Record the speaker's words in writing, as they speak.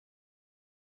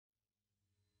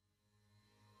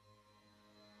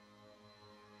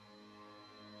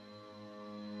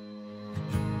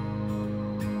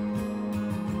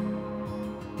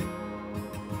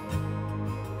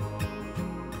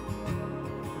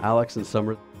Alex and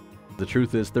Summer, the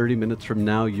truth is 30 minutes from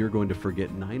now, you're going to forget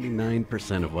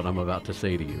 99% of what I'm about to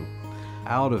say to you.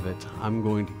 Out of it, I'm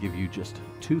going to give you just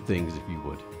two things, if you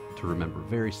would, to remember.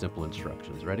 Very simple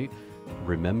instructions. Ready?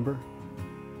 Remember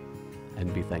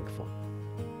and be thankful.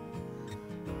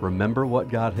 Remember what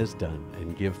God has done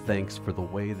and give thanks for the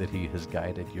way that He has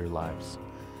guided your lives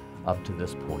up to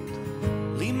this point.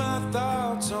 Leave my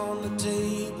thoughts on the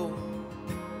table,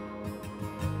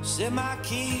 set my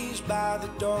keys by the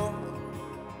door.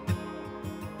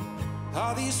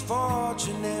 All these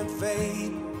fortune and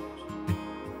fables,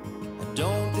 I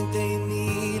don't think they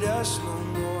need us no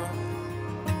more.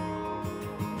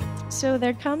 So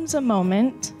there comes a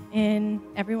moment in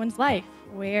everyone's life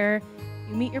where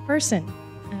you meet your person,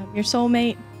 your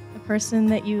soulmate, the person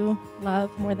that you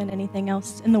love more than anything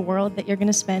else in the world that you're going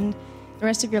to spend the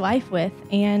rest of your life with.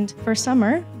 And for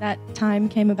Summer, that time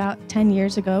came about 10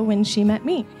 years ago when she met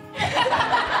me.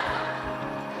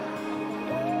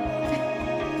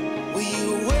 Will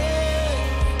you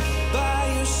wait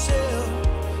by yourself,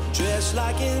 dressed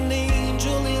like an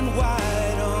angel in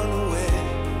white unaware?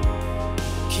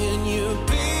 Can you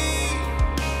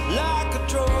be like a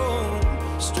drone,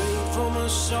 straight from a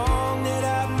song that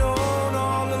I've known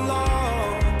all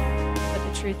along?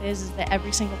 But the truth is that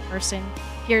every single person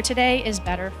here today is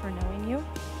better for knowing you.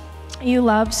 You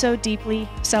love so deeply,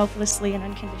 selflessly, and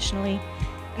unconditionally.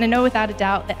 And I know without a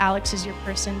doubt that Alex is your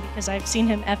person because I've seen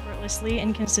him effortlessly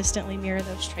and consistently mirror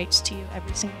those traits to you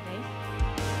every single day.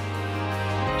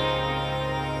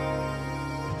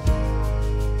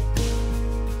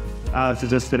 Alex has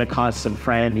just been a constant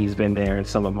friend. He's been there in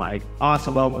some of my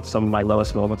awesome moments, some of my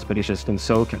lowest moments, but he's just been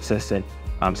so consistent.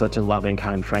 Such a loving,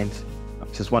 kind friend.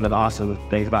 Just one of the awesome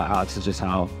things about Alex is just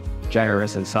how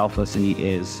generous and selfless he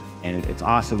is. And it's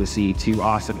awesome to see two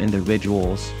awesome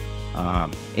individuals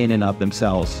in and of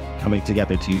themselves coming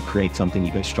together to create something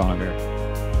even stronger.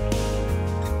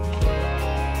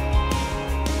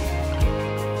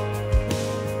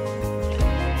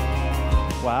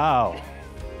 Wow.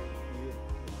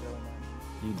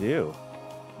 You do.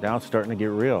 Now it's starting to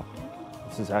get real.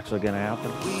 This is actually going to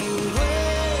happen. Will you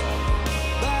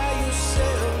wait by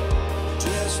yourself,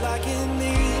 dressed like an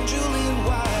angel in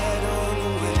white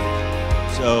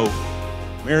unaware? So,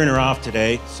 marrying her off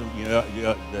today, so you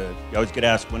always get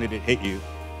asked, when did it hit you?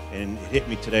 And it hit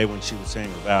me today when she was saying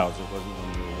her vows. It wasn't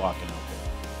when you were walking out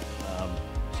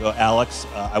there. So Alex,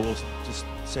 I will just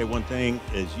say one thing,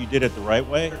 is you did it the right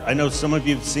way. I know some of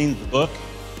you have seen the book,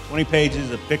 20 pages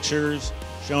of pictures,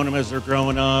 showing them as they're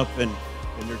growing up and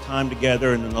their time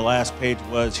together, and then the last page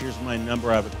was, here's my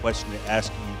number, I have a question to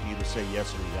ask you, you either say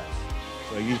yes or yes.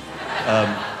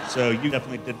 So you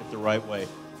definitely did it the right way.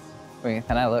 Wait,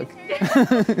 can I look?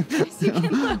 Yes, you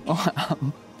can look. Wow.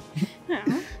 No.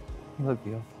 You look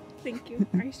beautiful. Thank you.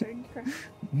 Are you starting to cry?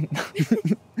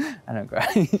 I don't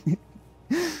cry.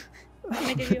 Can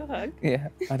I give you a hug? Yeah,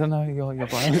 I don't know your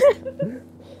blind.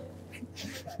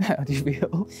 How do you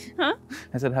feel? Huh?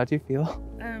 I said, how do you feel?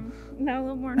 Now a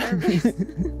little more nervous.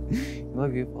 You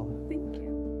look beautiful. Thank you.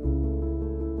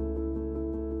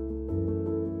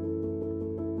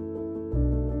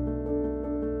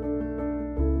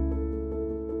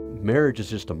 Marriage is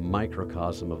just a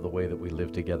microcosm of the way that we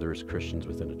live together as Christians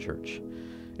within a church.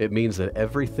 It means that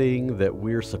everything that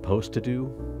we're supposed to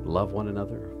do, love one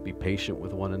another, be patient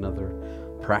with one another,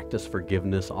 practice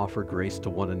forgiveness, offer grace to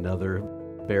one another,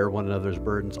 bear one another's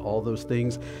burdens, all those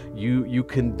things, you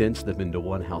condense them into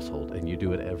one household, and you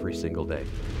do it every single day.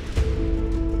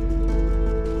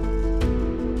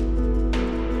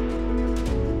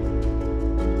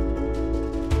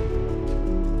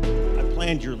 I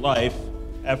planned your life.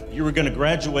 After you were going to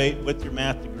graduate with your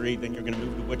math degree, then you're going to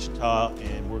move to Wichita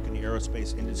and work in the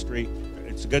aerospace industry.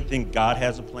 It's a good thing God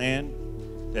has a plan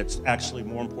that's actually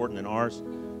more important than ours,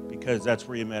 because that's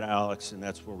where you met Alex, and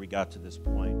that's where we got to this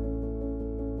point.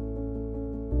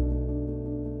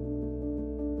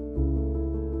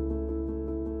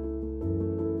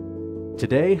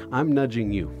 Today, I'm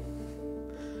nudging you,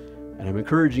 and I'm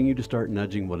encouraging you to start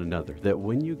nudging one another, that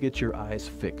when you get your eyes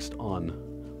fixed on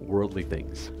worldly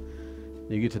things,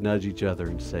 you get to nudge each other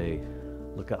and say,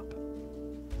 look up.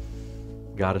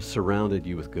 God has surrounded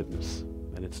you with goodness,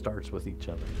 and it starts with each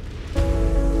other.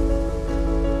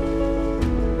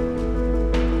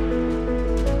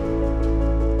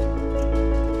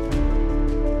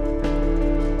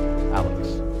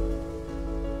 Alex,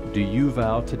 do you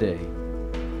vow today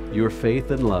your faith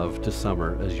and love to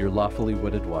Summer as your lawfully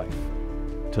wedded wife,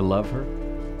 to love her,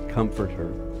 comfort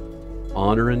her,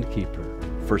 honor and keep her,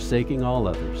 forsaking all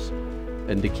others,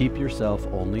 and to keep yourself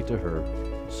only to her,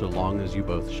 so long as you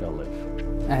both shall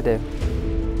live? I do.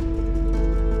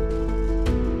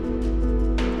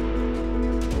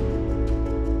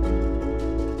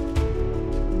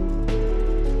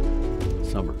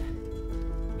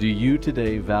 you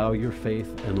today vow your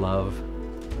faith and love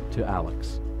to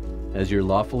Alex as your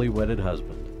lawfully wedded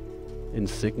husband, in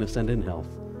sickness and in health,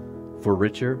 for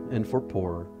richer and for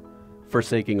poorer,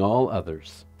 forsaking all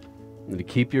others, and to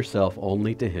keep yourself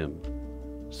only to him,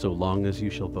 so long as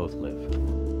you shall both live?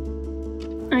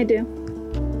 I do.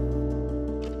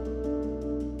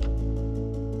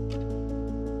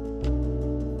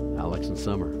 Alex and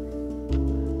Summer,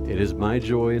 it is my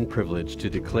joy and privilege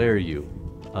to declare you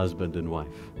husband and wife.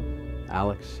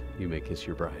 Alex, you may kiss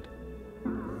your bride.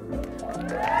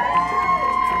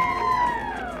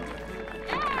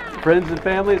 Friends and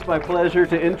family, it's my pleasure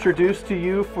to introduce to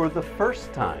you for the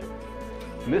first time,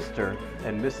 Mr.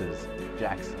 and Mrs.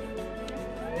 Jackson.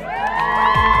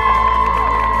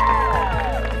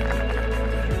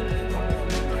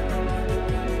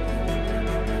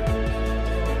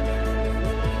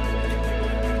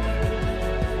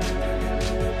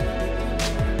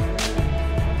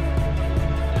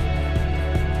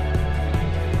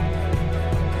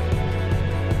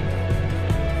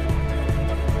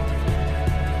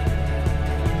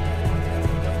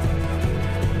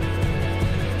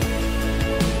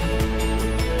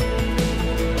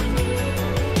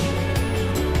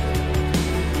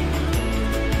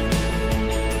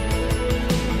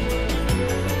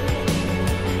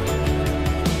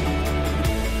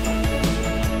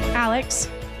 Alex,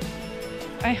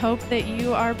 I hope that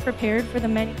you are prepared for the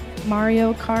many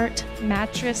Mario Kart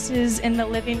mattresses in the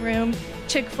living room,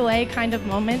 Chick-fil-A kind of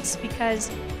moments, because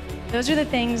those are the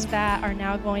things that are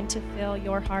now going to fill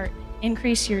your heart,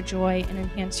 increase your joy, and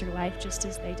enhance your life just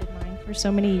as they did mine for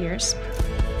so many years.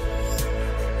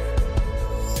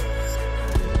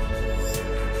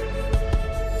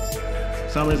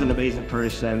 Summer's an amazing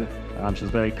person. She's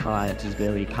very kind. She's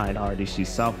very kind-hearted. She's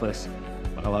selfless.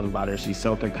 What I love about her, she's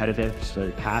so competitive. She's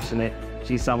very passionate.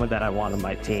 She's someone that I want on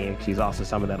my team. She's also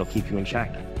someone that'll keep you in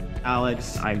check.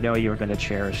 Alex, I know you're going to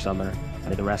cherish Summer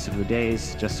for the rest of your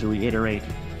days. Just to reiterate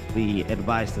the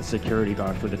advice the security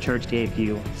guard for the church gave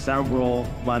you several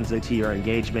months into your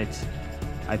engagement.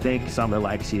 I think Summer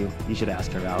likes you. You should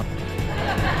ask her out.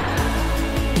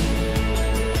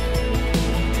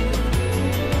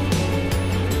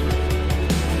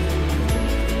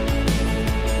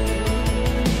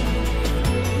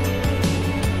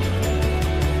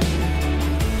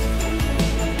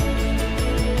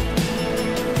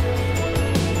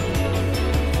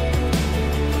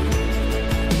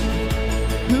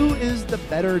 Who is the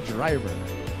better driver?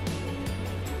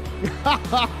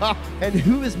 And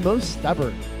who is most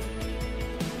stubborn?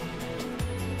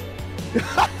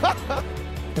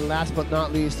 And last but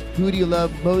not least, who do you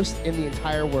love most in the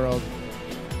entire world?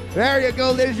 There you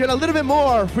go, ladies and gentlemen. A little bit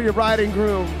more for your bride and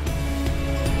groom.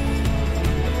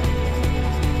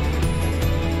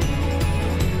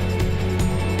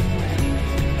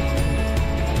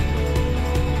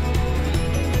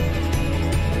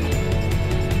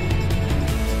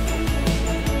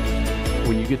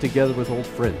 When you get together with old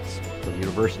friends from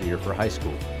university or for high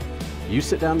school, you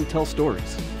sit down and tell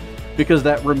stories, because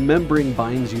that remembering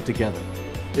binds you together.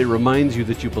 It reminds you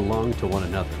that you belong to one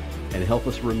another and help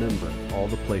us remember all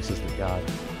the places that God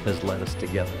has led us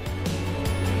together.